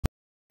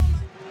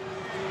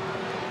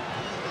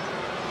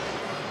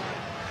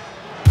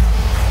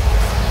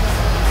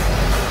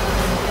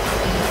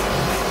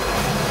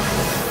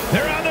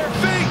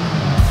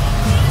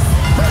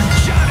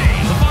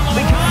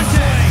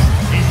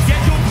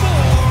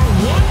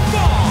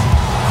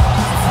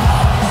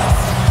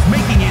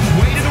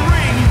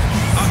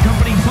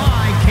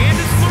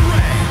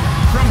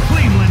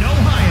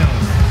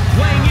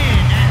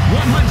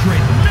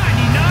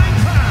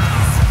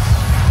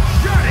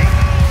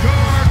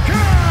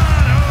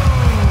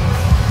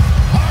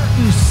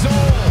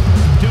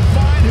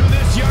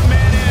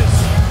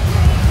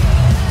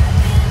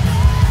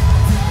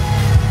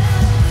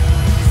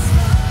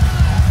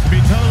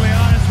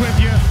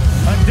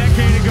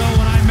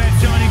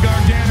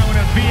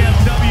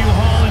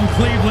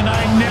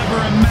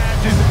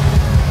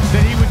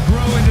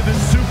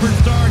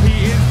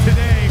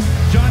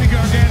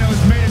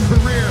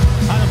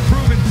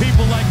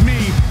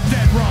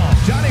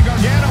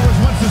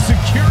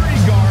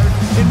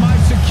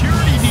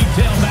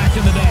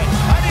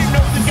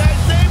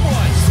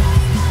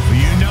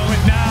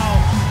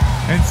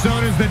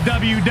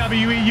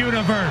WWE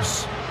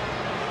Universe.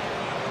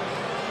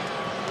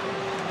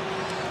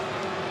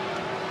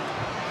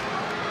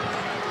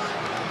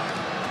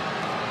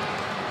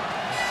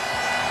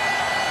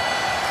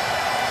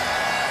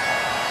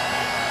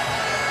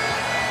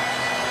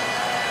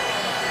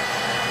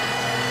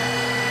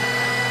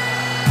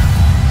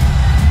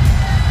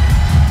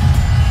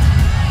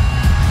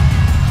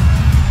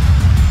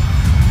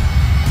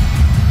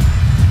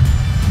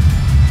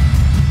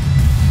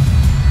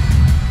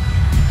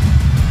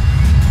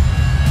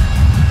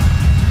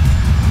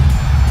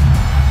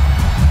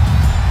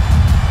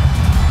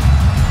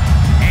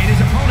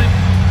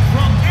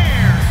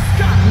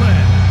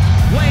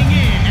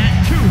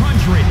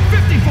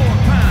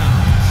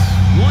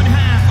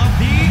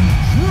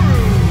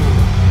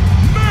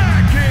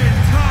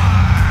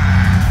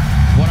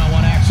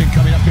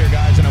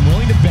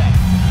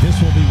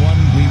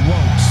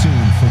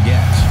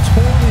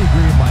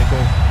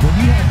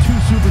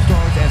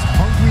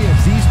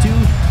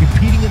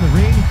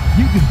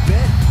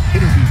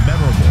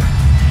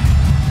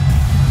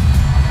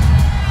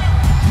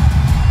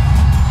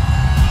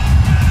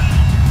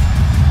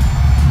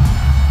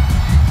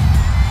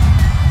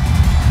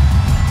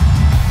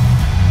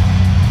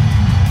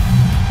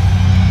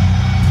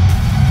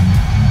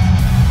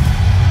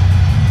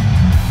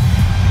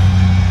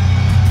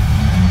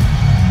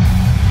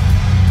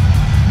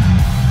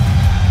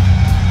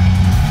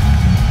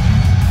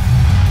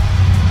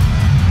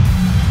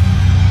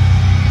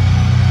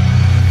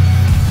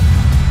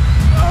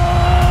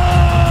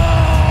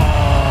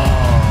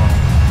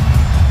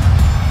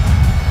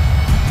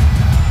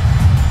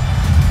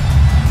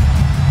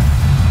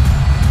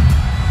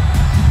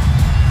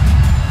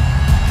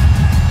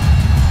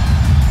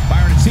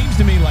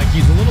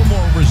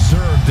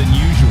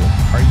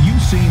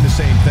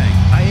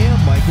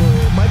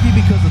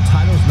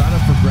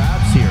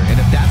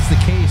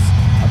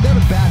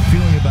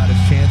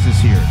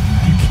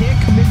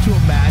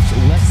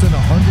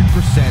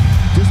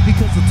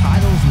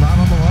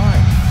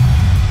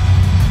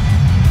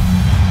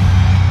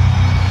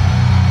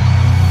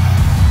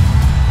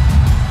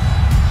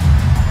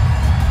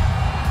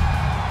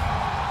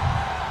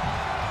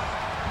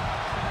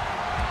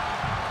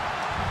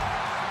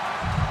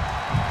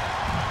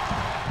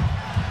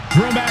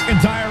 Drew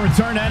McIntyre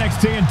returned to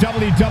NXT and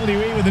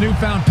WWE with a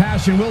newfound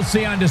passion we'll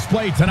see on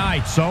display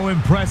tonight. So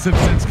impressive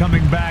since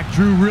coming back.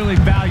 Drew really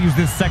values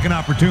this second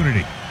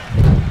opportunity.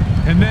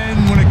 And then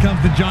when it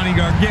comes to Johnny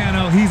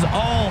Gargano, he's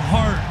all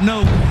heart,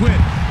 no quit,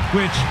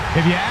 which,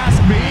 if you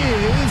ask me,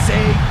 is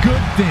a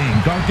good thing.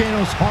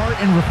 Gargano's heart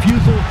and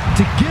refusal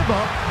to give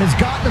up has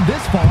gotten him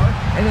this far,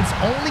 and it's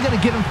only going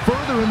to get him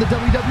further in the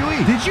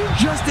WWE. Did you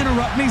just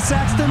interrupt me,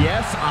 Saxton?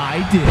 Yes,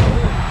 I did.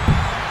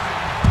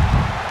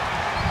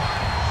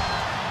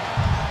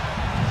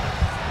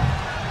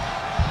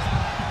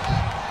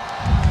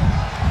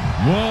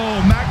 Whoa,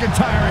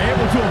 McIntyre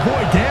able to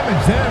avoid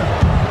damage there.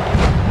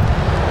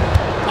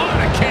 On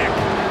a kick.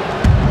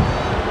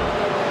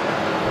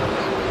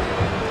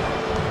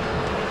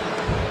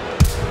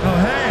 Oh,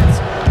 hands.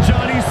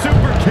 Johnny's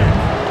super kick.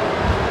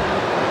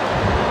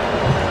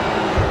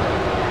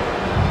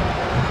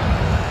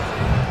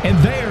 And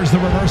there's the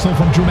reversal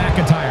from Drew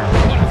McIntyre.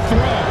 What a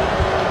throw.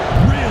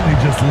 Really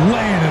just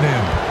laying it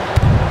in.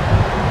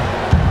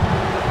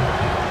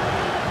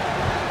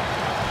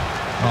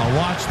 Oh,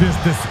 watch this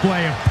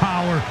display of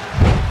power.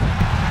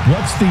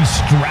 What's the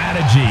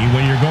strategy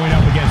when you're going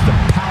up against a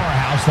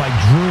powerhouse like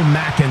Drew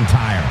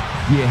McIntyre?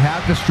 You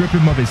have to strip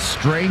him of his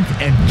strength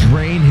and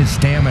drain his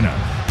stamina.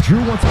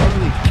 Drew wants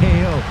early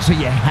KO, so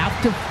you have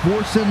to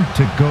force him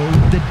to go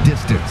the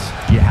distance.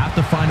 You have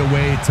to find a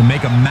way to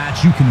make a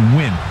match you can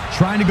win.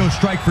 Trying to go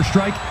strike for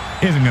strike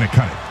isn't going to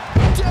cut it.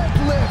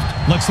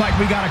 Deadlift! Looks like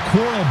we got a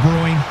quarrel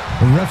brewing.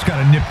 The ref's got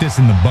to nip this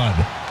in the bud.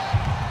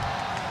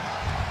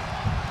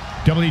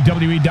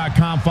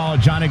 WWE.com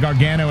followed Johnny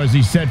Gargano as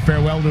he said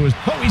farewell to his...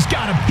 Oh, he's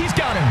got him! He's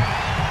got him!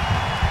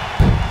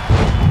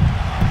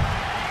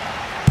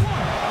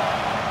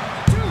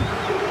 1, 2.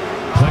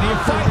 Plenty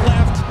of fight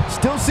left.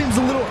 Still seems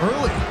a little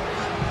early.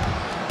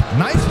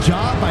 Nice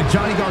job by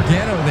Johnny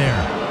Gargano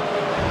there.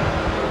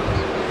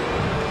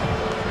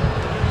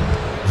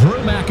 Drew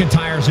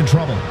McIntyre's in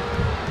trouble.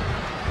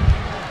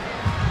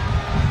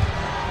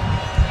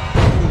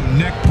 Ooh,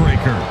 neck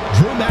breaker.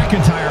 Drew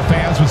McIntyre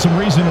fans with some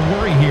reason to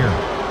worry here.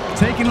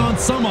 Taking on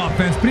some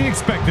offense, but he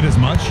expected as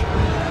much.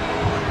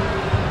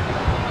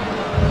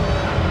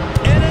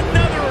 And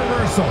another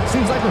reversal.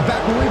 Seems like we're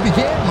back where we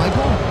began,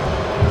 Michael.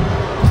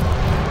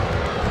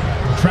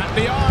 Trap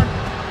the arm.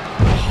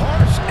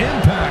 Harsh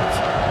impact.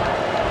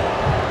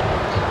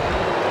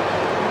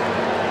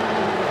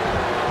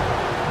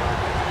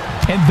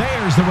 And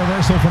there's the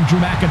reversal from Drew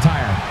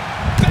McIntyre.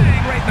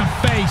 Bang, right in the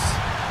face.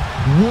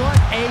 What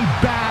a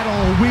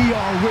battle we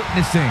are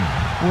witnessing.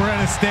 We're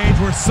at a stage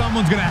where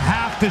someone's going to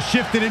have to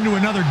shift it into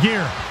another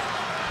gear.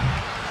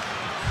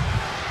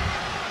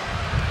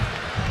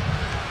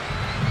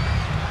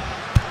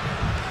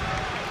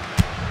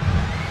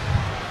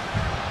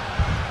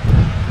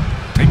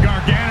 And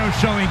Gargano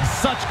showing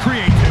such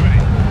creativity.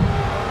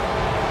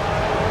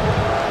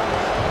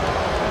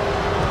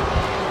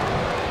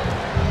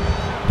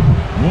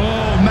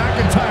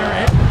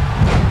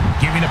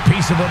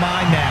 peace of her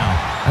mind now.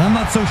 And I'm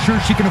not so sure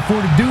she can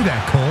afford to do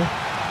that, Cole.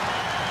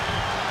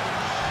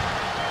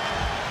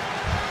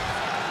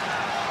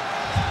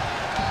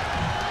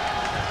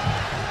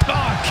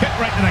 Oh, kick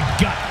right in the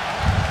gut.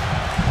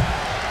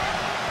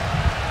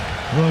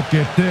 Look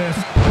at this.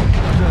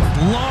 Just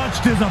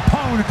launched his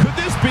opponent. Could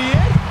this be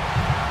it?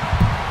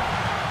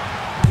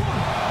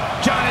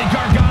 Johnny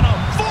Gargano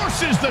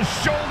forces the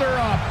shoulder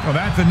up. Well,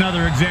 that's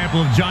another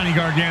example of Johnny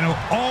Gargano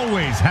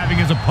always having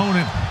his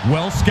opponent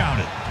well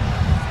scouted.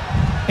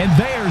 And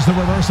there's the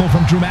reversal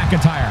from Drew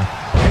McIntyre.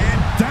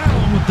 And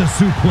down with the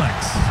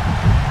suplex.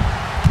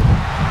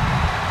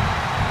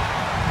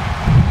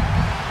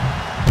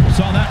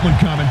 Saw that one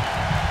coming.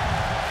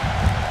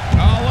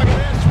 Oh, look at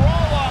this.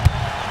 Roll up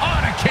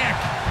on a kick.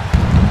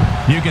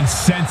 You can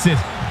sense it.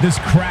 This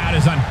crowd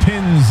is on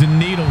pins and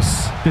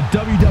needles. The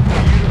WWE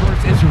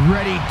Universe is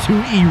ready to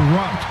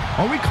erupt.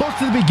 Are we close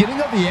to the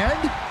beginning of the end?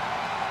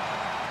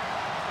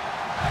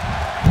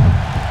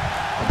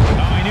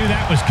 Oh, I knew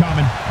that was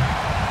coming.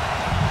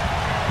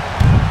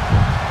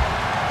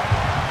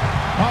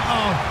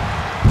 Uh-oh.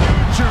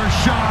 Future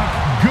shock.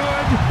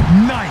 Good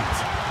night.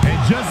 And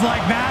just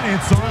like that,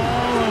 it's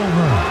all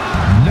over.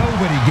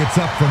 Nobody gets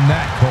up from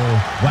that,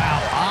 Cole. Wow,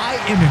 I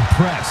am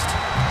impressed.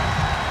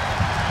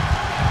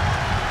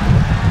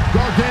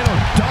 Gargano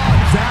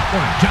dodged that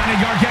one. Johnny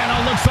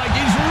Gargano looks like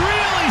he's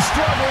really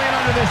struggling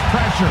under this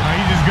pressure. Oh,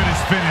 he's as good as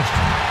finished.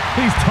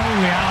 He's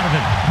totally out of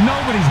it.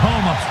 Nobody's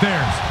home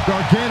upstairs.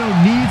 Gargano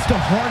needs to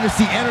harness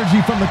the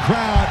energy from the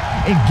crowd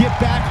and get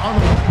back on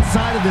the right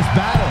side of this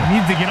battle. He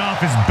needs to get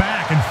off his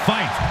back and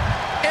fight.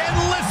 And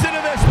listen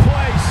to this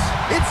place.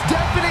 It's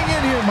deafening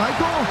in here,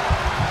 Michael.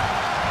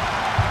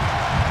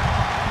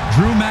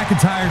 Drew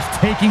McIntyre's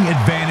taking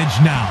advantage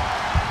now.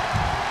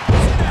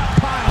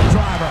 Pile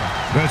driver.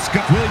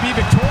 Will he be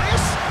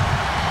victorious?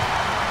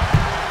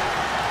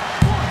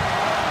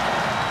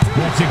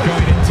 What's it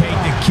going to take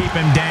to keep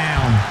him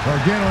down?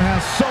 Gargano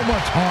has so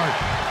much heart.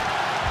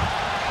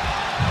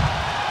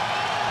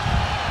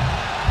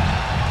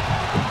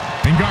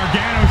 And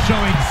Gargano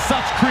showing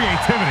such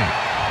creativity.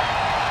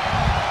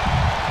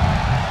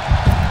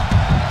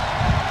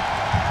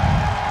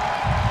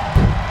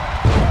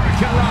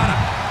 Carrana.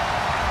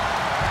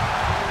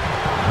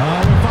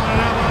 Oh, we're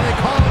finding out why they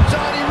call him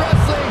Johnny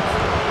Wrestling.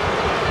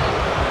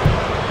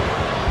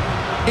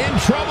 In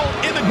trouble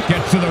in the...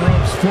 Gets to the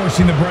ropes,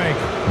 forcing the break.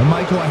 And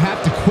Michael, I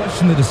have to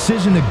question the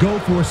decision to go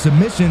for a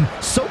submission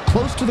so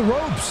close to the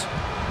ropes.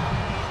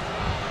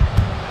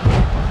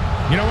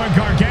 You know when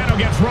Gargano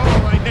gets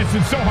rolling like this,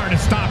 it's so hard to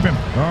stop him.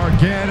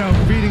 Gargano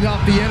feeding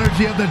off the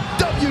energy of the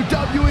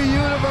WWE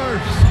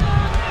Universe.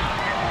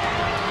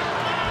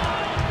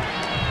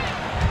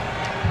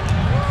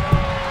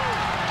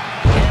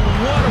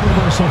 What a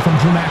reversal from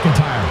Drew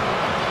McIntyre.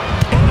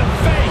 In the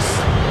face.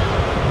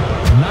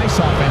 Nice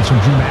offense from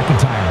Drew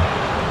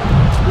McIntyre.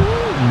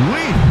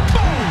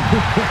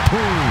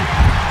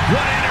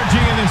 What energy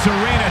in this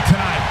arena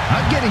tonight.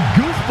 I'm getting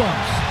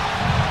goosebumps.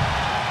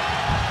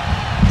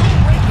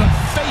 Right in the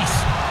face.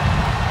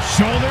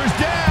 Shoulders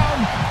down.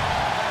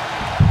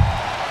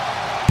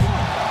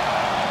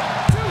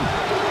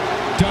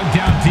 Dug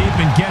down deep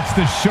and gets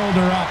the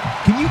shoulder up.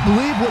 Can you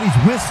believe what he's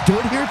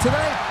withstood here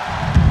tonight?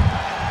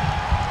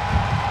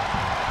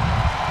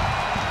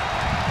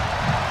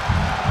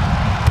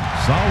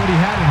 Saw what he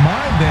had in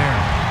mind there.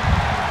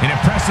 An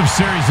impressive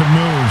series of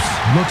moves.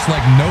 Looks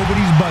like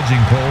nobody's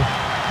budging, Cole.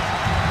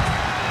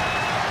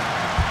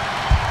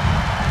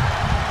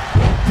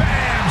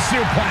 Bam!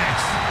 Suplex.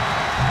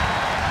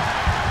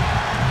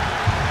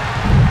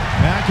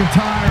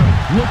 McIntyre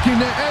looking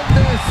to end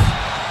this.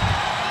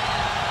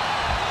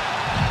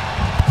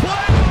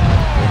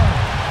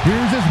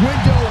 Here's his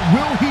window.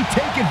 Will he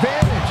take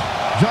advantage?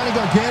 Johnny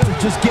Gargano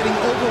is just getting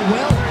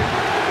overwhelmed.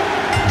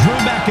 Drew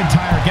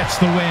McIntyre gets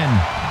the win.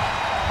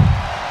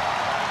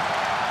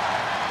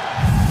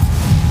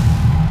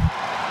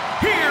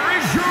 Here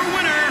is your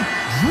winner,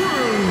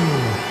 Drew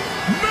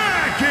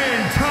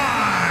McIntyre.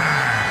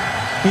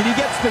 And he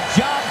gets the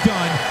job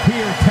done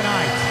here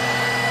tonight.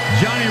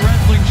 Johnny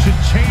Wrestling should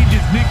change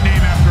his nickname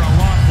after a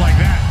loss like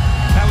that.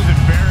 That was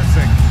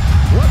embarrassing.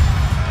 What?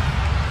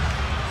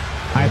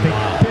 I think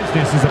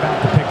business is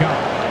about to pick up.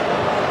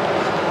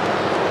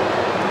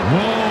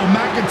 Whoa,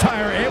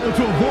 McIntyre able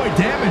to avoid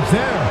damage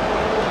there.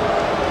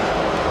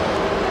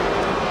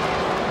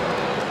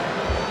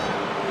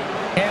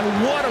 And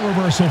what a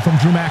reversal from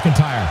Drew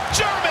McIntyre.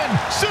 German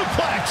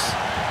suplex.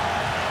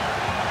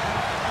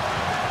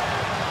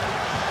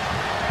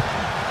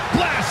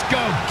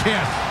 Glasgow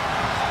kiss.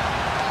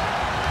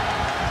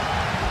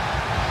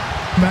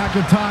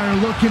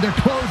 McIntyre looking to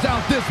close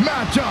out this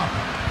matchup.